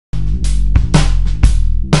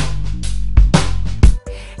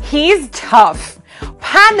He's tough.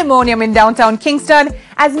 Pandemonium in downtown Kingston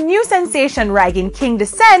as new sensation Rygin King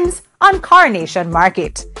descends on Coronation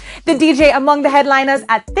Market. The DJ among the headliners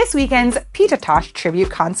at this weekend's Peter Tosh tribute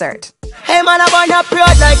concert. Hey man, I burn up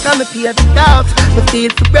road like I'm a paved top. Me feel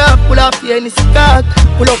for broke, pull up here in the sky.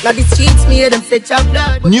 Pull up like the streets, me hear them fetch up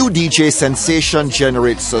blood. New DJ sensation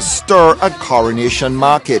generates a stir at Coronation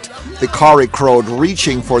Market. The Corrie crowd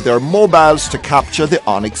reaching for their mobiles to capture the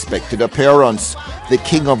unexpected appearance. The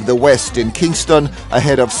King of the West in Kingston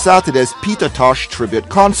ahead of Saturday's Peter Tosh tribute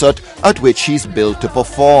concert at which he's billed to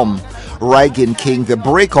perform. Rygin King, the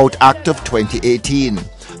breakout act of 2018.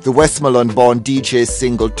 The Westmoreland-born DJ's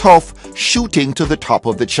single Tough shooting to the top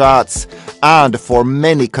of the charts. And for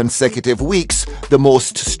many consecutive weeks, the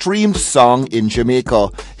most streamed song in Jamaica.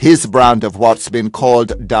 His brand of what's been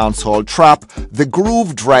called dancehall trap, the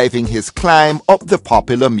groove driving his climb up the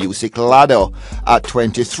popular music ladder. At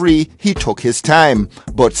 23, he took his time,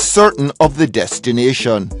 but certain of the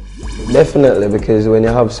destination. Definitely, because when you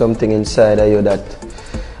have something inside of you that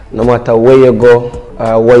no matter where you go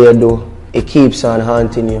or what you do, it keeps on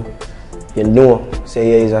haunting you. You know,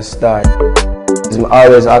 say yeah, he's a star. I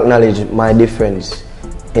always acknowledge my difference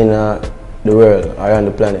in the world, around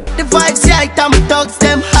the planet. The vibes right, I'm thugs,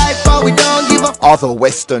 them hype, but we don't give up. Other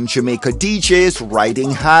Western Jamaica DJs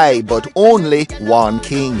riding high, but only one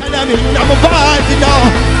king. I'm a vibe, you know.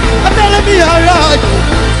 I'm telling me alright.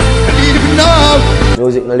 I need to know.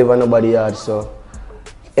 Music no live on nobody's yard, so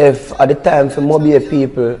if at the time for Mobile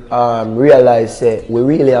people realize say we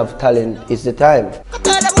really have talent, it's the time.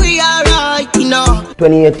 We are right, you know.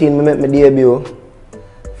 2018 I made my debut.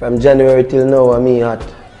 From January till now I'm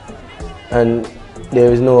hot. And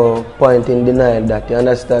there is no point in denying that, you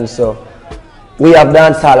understand? So we have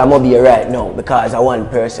dancehall and Mobile right now because of one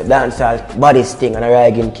person. Dancehall, body's thing and a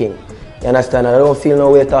Rygin King. You understand? And I don't feel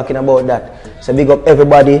no way talking about that. So big up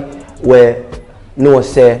everybody where no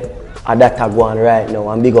say that are going right now,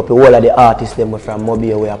 and big up the whole of the artists them from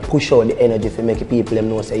Mobile where I push out the energy to make the people them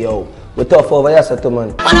know say yo, we tough over here, so man.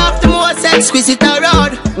 One of the most exquisite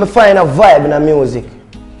around. I find a vibe in the music,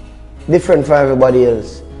 different from everybody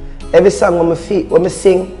else. Every song when I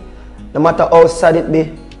sing, no matter how sad it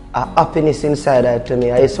be, a happiness inside it to me.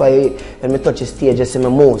 That's why when I touch the stage, I see me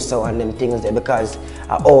move so and them things there because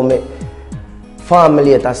I owe me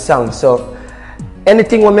formulate a song. So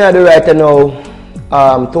anything what I do right now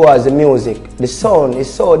towards the music, the sound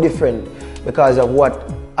is so different because of what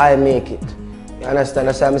I make it. You understand?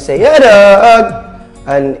 That's why I say, yeah, dog.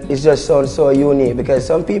 And it just sounds so unique because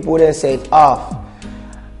some people then say it's off,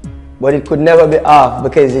 but it could never be off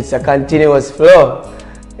because it's a continuous flow.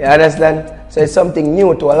 You understand? So it's something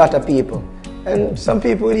new to a lot of people. And some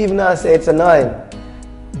people would even now say it's annoying.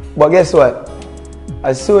 But guess what?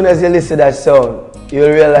 As soon as you listen to that sound, you'll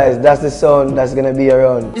realize that's the sound that's gonna be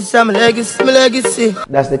around. It's my legacy.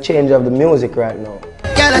 That's the change of the music right now.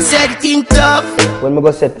 Girl, I said it in tough. When we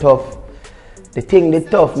go say tough, the thing the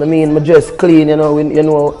tough, I mean, we dress clean, you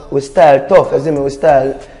know, we style tough, you see me, we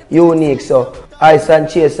style unique. So Ice and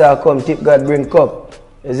Chaser come, Tip God bring cup,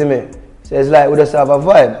 you see me. So it's like we just have a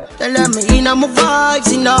vibe. Tell me in my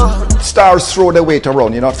vibes, you know. Stars throw their weight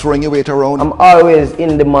around, you're not throwing your weight around? I'm always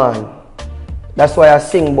in demand. That's why I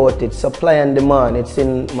sing about it, supply and demand. It's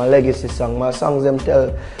in my legacy song. My songs them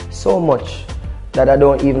tell so much that I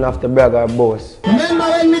don't even have to brag or boast.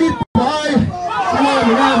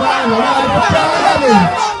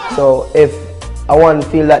 So if I want to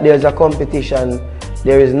feel that there's a competition,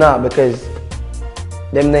 there is not, because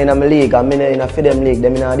them in a league, I'm in a Fidem league,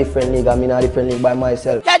 them in a different league, I'm in a different league by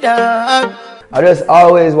myself. I just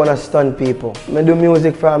always want to stun people. I do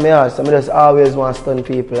music from my heart, so I just always want to stun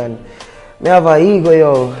people. And I have an ego,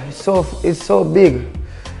 yo. It's so big,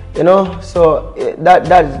 you know. So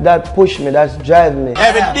that push me, that's drive me.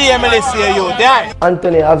 Every day I listen you, damn.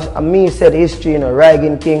 Anthony, me said history, you know,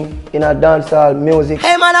 Rygin King in a dancehall music.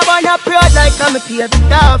 Hey man, I burn up road like I'm a paved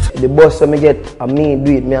top. The boss when me get, and me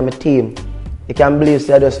do it, me and my team. You can't believe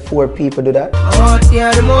that just 4 people do that. Oh,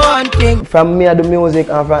 yeah, the one thing. From me I do music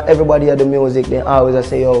and from everybody I do music, they always I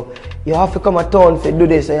say, yo, you have to come a town for do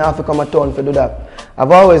this and you have to come a town for do that.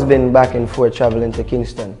 I've always been back and forth traveling to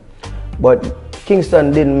Kingston. But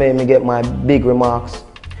Kingston didn't make me get my big remarks.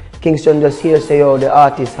 Kingston just here say, yo, the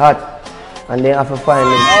artist hot, and they have to find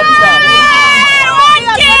him.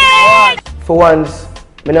 For once,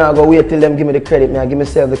 me not go wait till them give me the credit, I give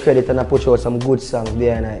myself the credit and I push out some good songs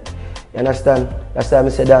there and night. You understand? That's why I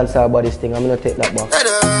say dance about this thing. I'm going to take that back.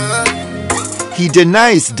 He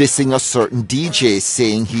denies dissing a certain DJ,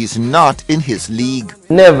 saying he's not in his league.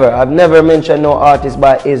 Never. I've never mentioned no artist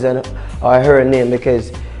by his or her name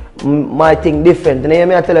because my thing different. And you hear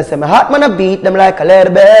me I tell you, say, my heart man a beat them like a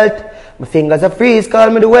leather belt. My fingers a freeze, call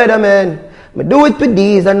me the weatherman. Me do it with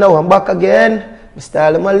these and now I'm back again. My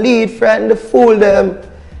style them a lead, frighten the fool them.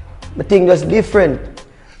 My thing just different.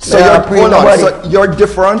 So you're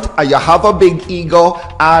different, and you have a big ego,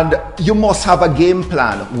 and you must have a game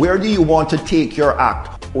plan. Where do you want to take your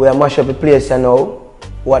act? We are mash up the place and now.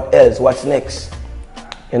 What else? What's next?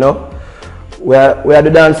 You know? We are the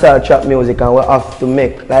dancehall trap music, and we have to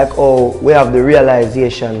make, like, oh, we have the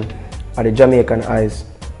realization of the Jamaican eyes.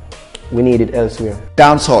 We need it elsewhere.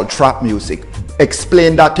 Dancehall trap music.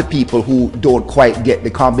 Explain that to people who don't quite get the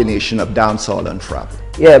combination of dancehall and trap.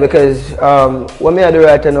 Yeah, because what I do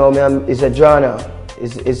right now is a genre.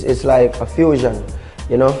 It's like a fusion,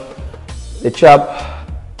 you know. The trap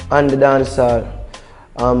and the dancehall.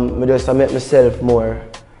 I just make myself more,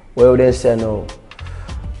 what would they say now,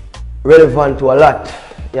 relevant to a lot.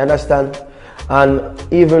 You understand? And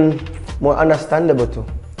even more understandable too.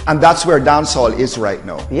 And that's where dancehall is right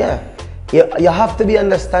now. Yeah. You have to be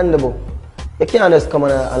understandable. You can't just come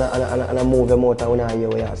and move your mouth and we not hear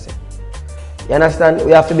what you say. You understand?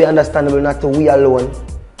 We have to be understandable not to we alone,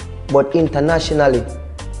 but internationally.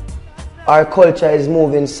 Our culture is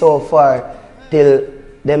moving so far till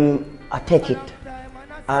them take it.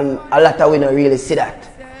 And a lot of we don't really see that.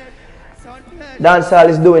 Dancehall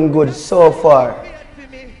is doing good so far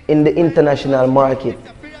in the international market.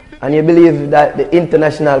 And you believe that the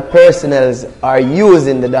international personnels are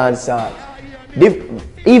using the dancehall.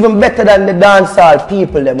 Even better than the dancehall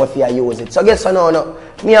people them if you use it. So guess what now?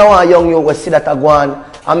 Me I want young you go see that I go on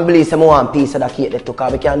and believe some want a piece of that cake they took,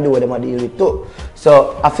 because we can do what them deal with too.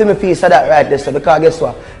 So I feel me piece of that right there. So because guess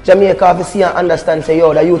what? Jamaica, if you see and understand, say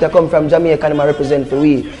yo, the youth that come from Jamaica and I represent for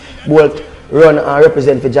we both run and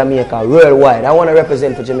represent for Jamaica worldwide. I want to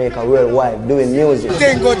represent for Jamaica worldwide doing music.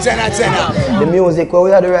 The music what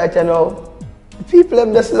we are doing right now, the people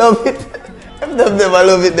them just love it. Them never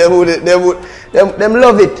love it, them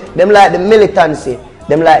love it. Them like the militancy,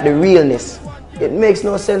 them like the realness. It makes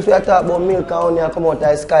no sense we are talking about milk and honey and come out of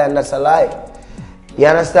the sky and that's a lie. You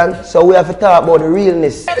understand? So we have to talk about the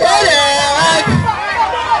realness.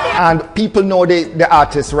 And people know the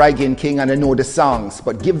artist Rygin King and they know the songs,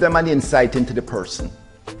 but give them an insight into the person.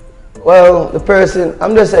 Well, the person,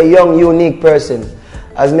 I'm just a young, unique person.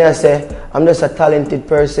 As me I say, I'm just a talented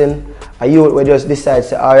person. A youth will just decide,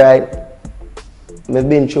 say, alright, I've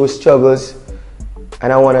been through struggles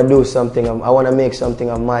and I want to do something. I want to make something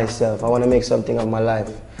of myself. I want to make something of my life.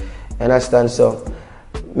 You understand? So,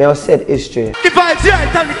 may I set history.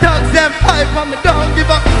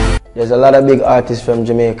 There's a lot of big artists from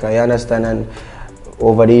Jamaica, you understand? And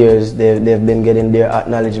over the years, they've been getting their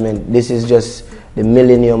acknowledgement. This is just the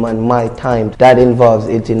millennium and my time. That involves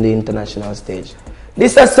it in the international stage.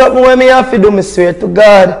 This is something where me have to do, me swear to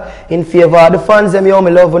God. In favor of the fans, them yo, me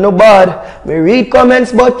love no bad. Me read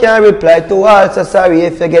comments but can't reply to all. So sorry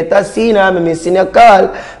if you get a scene or me missing your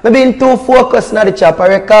call. Me been too focused on the chopper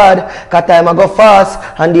record. Cause time I go fast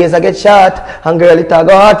and days I get short. And girl it a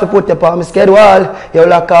go hard to put up on my schedule. You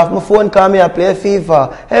lock off my phone cause me I play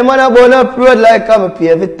FIFA. Hey man I burn up road like I'm a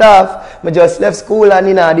pave it off. Me just left school and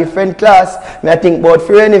in a different class. Me I think about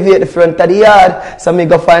to renovate the front of the yard. So me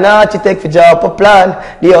go find an architect for draw up a plan.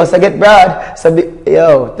 The house I get broad. So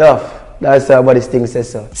yo, tough. That's what this thing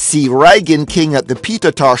says so. See Rygin King at the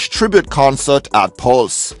Peter Tosh tribute concert at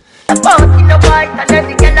Pulse.